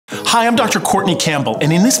Hi, I'm Dr. Courtney Campbell,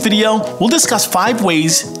 and in this video, we'll discuss 5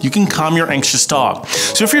 ways you can calm your anxious dog.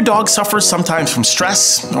 So if your dog suffers sometimes from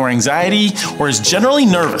stress or anxiety or is generally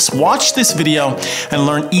nervous, watch this video and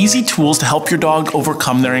learn easy tools to help your dog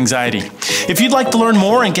overcome their anxiety. If you'd like to learn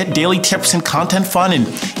more and get daily tips and content fun and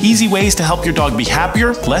easy ways to help your dog be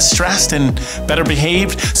happier, less stressed, and better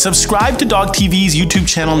behaved, subscribe to DOGTV's YouTube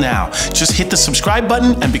channel now. Just hit the subscribe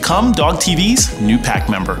button and become DOGTV's new pack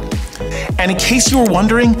member. And in case you were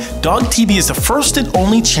wondering, DOGTV is the first and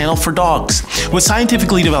only channel for dogs, with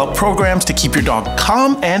scientifically developed programs to keep your dog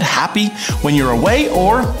calm and happy when you're away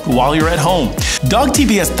or while you're at home.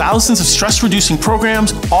 DOGTV has thousands of stress-reducing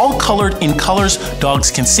programs, all colored in colors dogs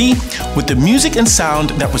can see, with the music and sound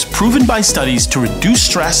that was proven by studies to reduce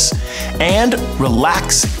stress and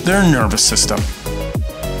relax their nervous system.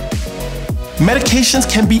 Medications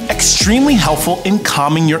can be extremely helpful in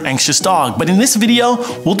calming your anxious dog, but in this video,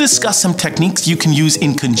 we'll discuss some techniques you can use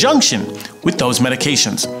in conjunction with those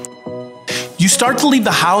medications. You start to leave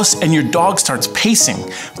the house and your dog starts pacing,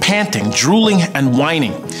 panting, drooling, and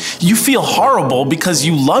whining. You feel horrible because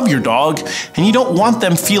you love your dog and you don't want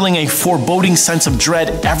them feeling a foreboding sense of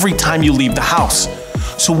dread every time you leave the house.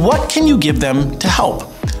 So what can you give them to help?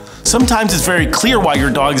 Sometimes it's very clear why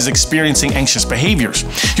your dog is experiencing anxious behaviors.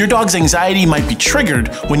 Your dog's anxiety might be triggered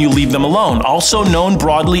when you leave them alone, also known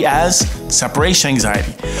broadly as separation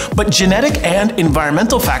anxiety. But genetic and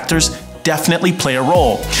environmental factors definitely play a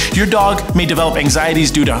role. Your dog may develop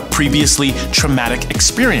anxieties due to previously traumatic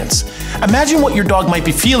experience. Imagine what your dog might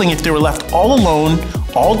be feeling if they were left all alone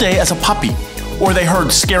all day as a puppy, or they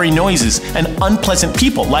heard scary noises and unpleasant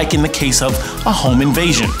people, like in the case of a home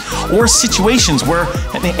invasion, or situations where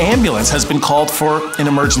an ambulance has been called for an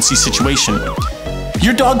emergency situation.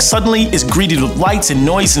 Your dog suddenly is greeted with lights and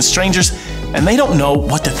noise and strangers, and they don't know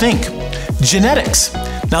what to think. Genetics.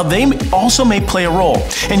 Now, they also may play a role.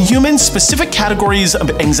 In humans, specific categories of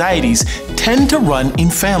anxieties tend to run in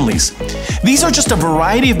families. These are just a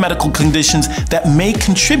variety of medical conditions that may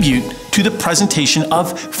contribute to the presentation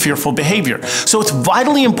of fearful behavior. So it's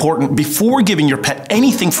vitally important before giving your pet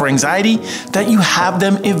anything for anxiety that you have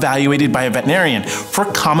them evaluated by a veterinarian for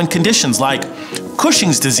common conditions like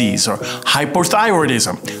Cushing's disease or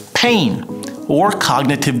hypothyroidism, pain, or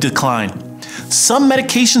cognitive decline. Some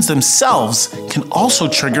medications themselves can also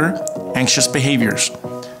trigger anxious behaviors.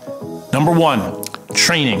 Number 1,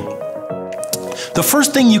 training. The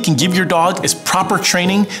first thing you can give your dog is proper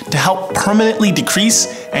training to help permanently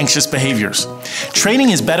decrease anxious behaviors. Training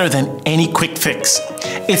is better than any quick fix.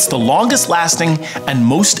 It's the longest lasting and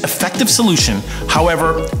most effective solution.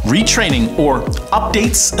 However, retraining, or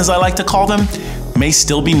updates as I like to call them, may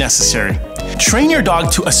still be necessary. Train your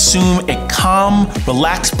dog to assume a calm,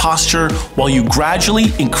 relaxed posture while you gradually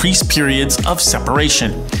increase periods of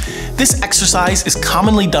separation. This exercise is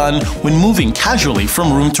commonly done when moving casually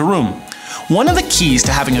from room to room. One of the keys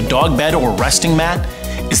to having a dog bed or resting mat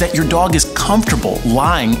is that your dog is comfortable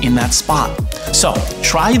lying in that spot. So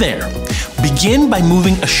try there. Begin by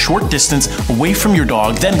moving a short distance away from your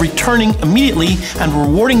dog, then returning immediately and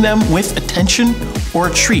rewarding them with attention or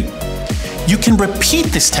a treat. You can repeat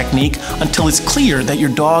this technique until it's clear that your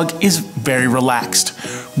dog is very relaxed.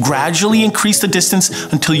 Gradually increase the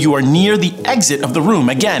distance until you are near the exit of the room.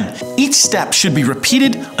 Again, each step should be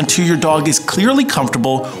repeated until your dog is clearly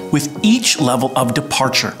comfortable with each level of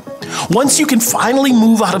departure. Once you can finally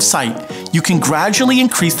move out of sight, you can gradually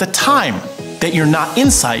increase the time that you're not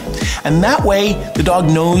in sight, and that way the dog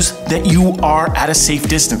knows that you are at a safe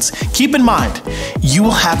distance. Keep in mind, you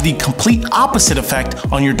will have the complete opposite effect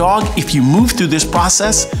on your dog if you move through this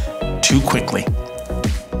process too quickly.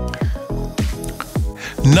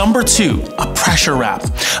 Number 2, a pressure wrap.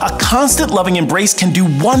 A constant loving embrace can do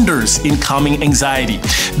wonders in calming anxiety.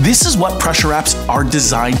 This is what pressure wraps are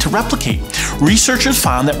designed to replicate. Researchers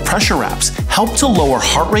found that pressure wraps help to lower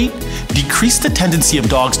heart rate, decrease the tendency of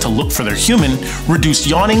dogs to look for their human, reduce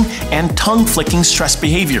yawning, and tongue-flicking stress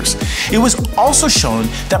behaviors. It was also shown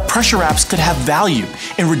that pressure wraps could have value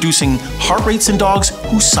in reducing heart rates in dogs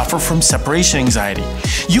who suffer from separation anxiety.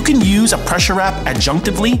 You can use a pressure wrap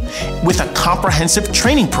adjunctively with a comprehensive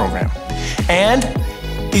training program. And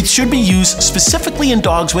it should be used specifically in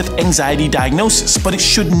dogs with anxiety diagnosis, but it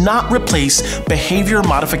should not replace behavior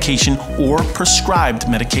modification or prescribed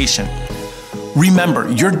medication. Remember,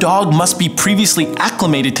 your dog must be previously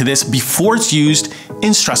acclimated to this before it's used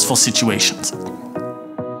in stressful situations.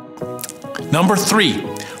 Number 3,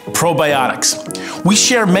 probiotics. We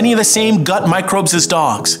share many of the same gut microbes as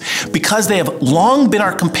dogs because they have long been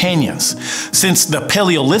our companions. Since the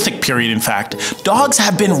Paleolithic period, in fact, dogs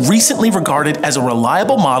have been recently regarded as a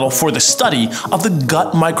reliable model for the study of the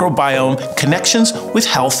gut microbiome connections with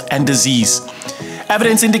health and disease.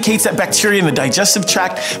 Evidence indicates that bacteria in the digestive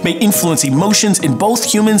tract may influence emotions in both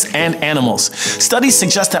humans and animals. Studies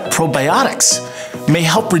suggest that probiotics may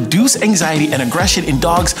help reduce anxiety and aggression in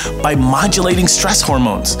dogs by modulating stress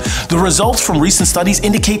hormones. The results from recent studies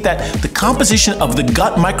indicate that the composition of the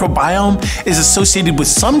gut microbiome is associated with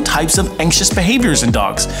some types of anxious behaviors in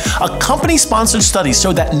dogs. A company-sponsored study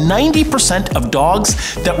showed that 90% of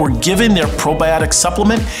dogs that were given their probiotic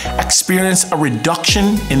supplement experienced a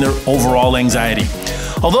reduction in their overall anxiety.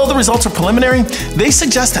 Although the results are preliminary, they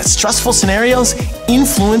suggest that stressful scenarios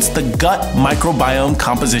influence the gut microbiome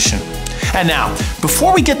composition. And now,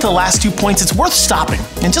 before we get to the last 2 points, it's worth stopping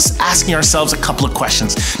and just asking ourselves a couple of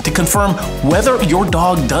questions to confirm whether your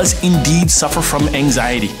dog does indeed suffer from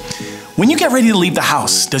anxiety. When you get ready to leave the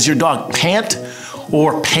house, does your dog pant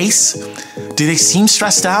or pace? Do they seem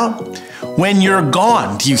stressed out? When you're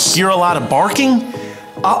gone, do you hear a lot of barking?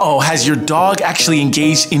 Has your dog actually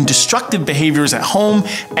engaged in destructive behaviors at home,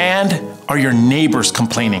 and are your neighbors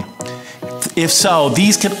complaining? If so,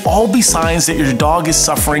 these can all be signs that your dog is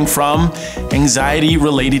suffering from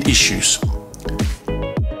anxiety-related issues.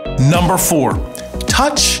 Number 4,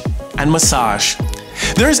 touch and massage.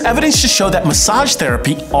 There is evidence to show that massage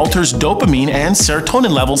therapy alters dopamine and serotonin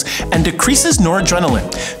levels and decreases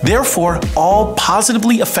noradrenaline, therefore all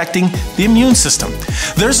positively affecting the immune system.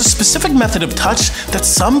 There's a specific method of touch that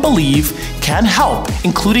some believe can help,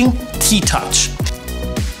 including T-touch.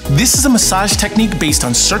 This is a massage technique based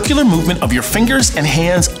on circular movement of your fingers and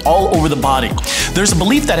hands all over the body. There's a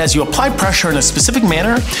belief that as you apply pressure in a specific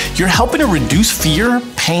manner, you're helping to reduce fear,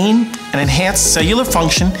 pain, and enhance cellular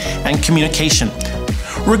function and communication.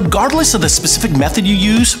 Regardless of the specific method you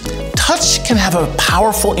use, touch can have a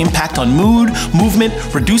powerful impact on mood, movement,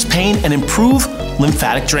 reduce pain, and improve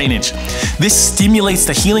lymphatic drainage. This stimulates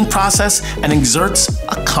the healing process and exerts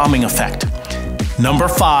a calming effect. Number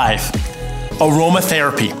 5,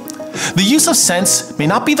 aromatherapy. The use of scents may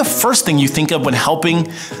not be the first thing you think of when helping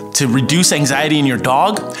to reduce anxiety in your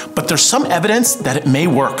dog, but there's some evidence that it may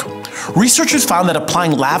work. Researchers found that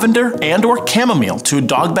applying lavender and/or chamomile to a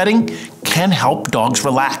dog bedding can help dogs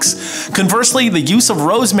relax. Conversely, the use of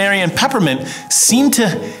rosemary and peppermint seem to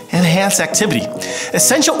enhance activity.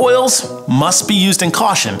 Essential oils must be used in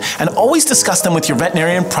caution, and always discuss them with your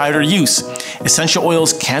veterinarian prior to use. Essential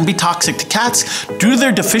oils can be toxic to cats due to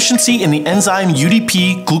their deficiency in the enzyme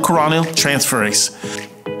UDP glucuronyl transferase.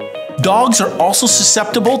 Dogs are also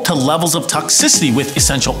susceptible to levels of toxicity with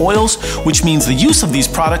essential oils, which means the use of these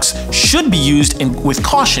products should be used with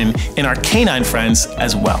caution in our canine friends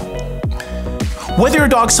as well. Whether your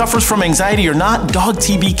dog suffers from anxiety or not,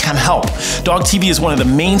 DOGTV can help. DOGTV is one of the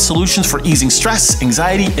main solutions for easing stress,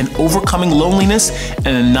 anxiety, and overcoming loneliness in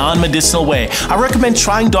a non-medicinal way. I recommend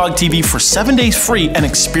trying DOGTV for 7 days free and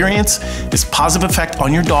experience this positive effect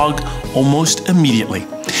on your dog almost immediately.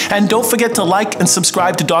 And don't forget to like and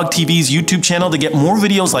subscribe to DOGTV's YouTube channel to get more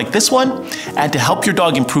videos like this one and to help your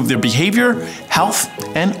dog improve their behavior, health,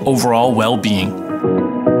 and overall well-being.